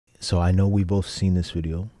So I know we both seen this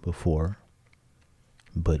video before,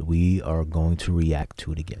 but we are going to react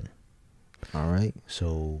to it again. All right.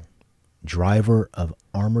 So, driver of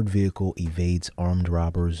armored vehicle evades armed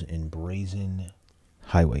robbers in brazen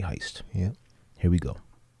highway heist. Yep. Here we go.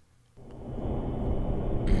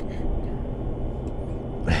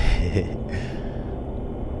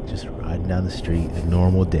 Just riding down the street, a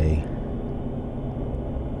normal day.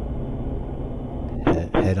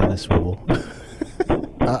 Head on a swivel.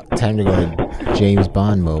 Time to go to James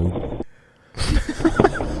Bond mode.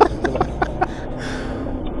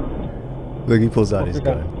 Look, he pulls out his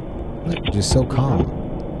gun. Look, just so calm.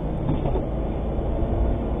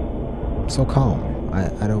 So calm.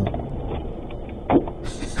 I don't...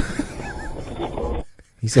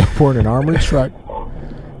 He said for an armored truck.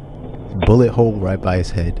 Bullet hole right by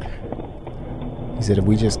his head. He said if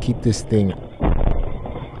we just keep this thing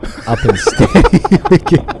up and steady, we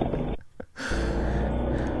can...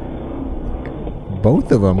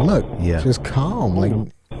 Both of them, look. Yeah. Just calm. Like,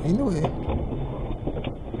 you know it.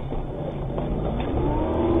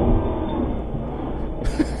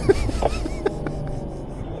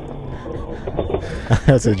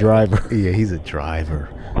 That's a driver. Yeah, he's a driver.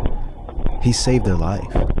 He saved their life.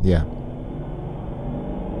 Yeah.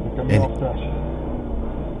 And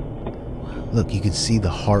look, you can see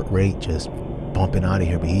the heart rate just bumping out of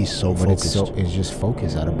here, but he's so focused. It's just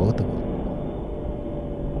focus out of both of them.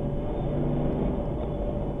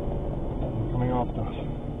 Coming after us.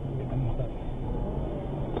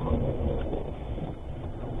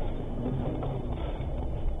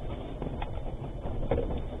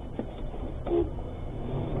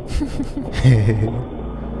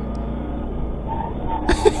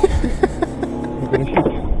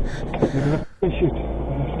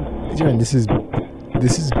 John, this is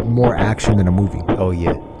more action than a movie. Oh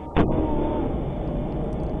yeah.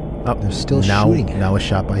 Oh, they're still shooting. Now a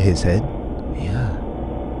shot by his head. Yeah.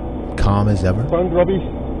 Calm as ever. Found Robbie.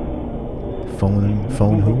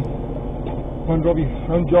 Phone who? Found Robbie.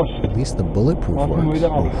 Found Josh. At least the bulletproof works.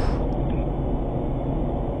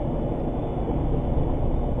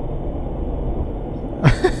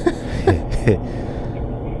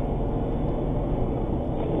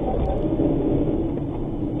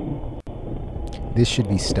 This should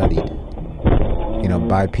be studied, you know,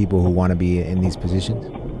 by people who want to be in these positions.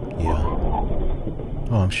 Yeah.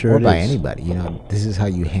 Oh, I'm sure. Or by anybody. You know, this is how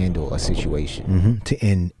you handle a situation. Mm-hmm. To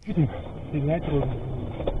end.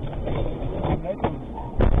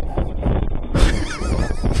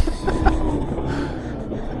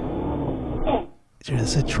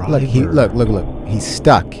 It's a driver. Look. He's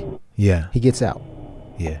stuck. Yeah. He gets out.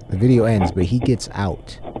 Yeah. The video ends, but he gets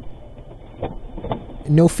out.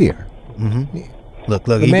 No fear. Mm-hmm. Look.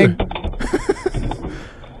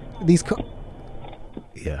 These.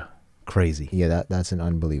 Yeah. Crazy. Yeah, that's an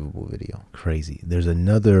unbelievable video. Crazy. There's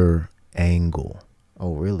another angle.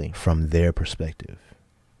 Oh, really? From their perspective.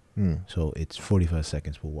 Hmm. So it's 45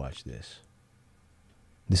 seconds. We'll watch this.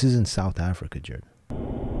 This is in South Africa, Jared.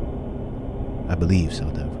 I believe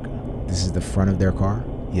South Africa. This is the front of their car?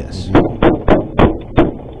 Yes.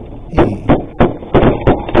 Hey.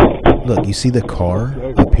 Look, you see the car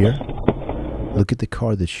up here? Look at the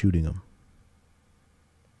car that's shooting them.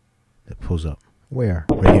 That pulls up. Where?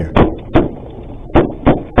 Right here.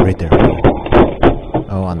 Right there. Right here.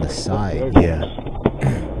 Oh, on the side. Yeah.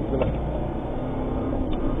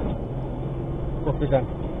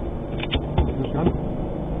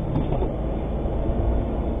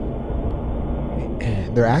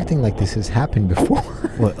 They're acting like this has happened before.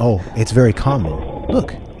 Well, oh, it's very common.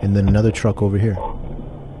 Look, and then another truck over here.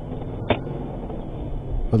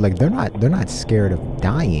 But like they're not scared of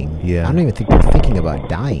dying. Yeah. I don't even think they're thinking about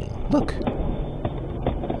dying. Look.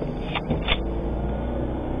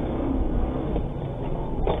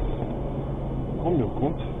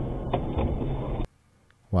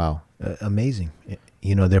 Wow. Amazing.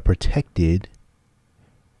 You know, they're protected.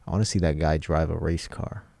 I want to see that guy drive a race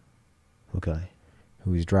car. Okay.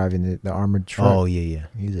 Who's driving the armored truck. Oh, yeah.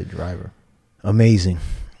 He's a driver. Amazing.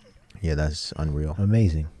 Yeah, that's unreal.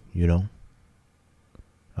 Amazing, you know?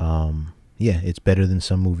 Yeah, it's better than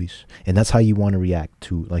some movies. And that's how you want to react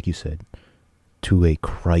to, like you said, to a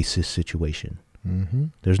crisis situation. Mm-hmm.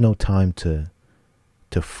 There's no time to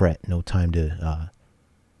fret, no time to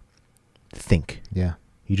think. Yeah.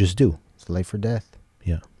 You just do. It's life or death.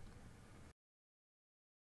 Yeah.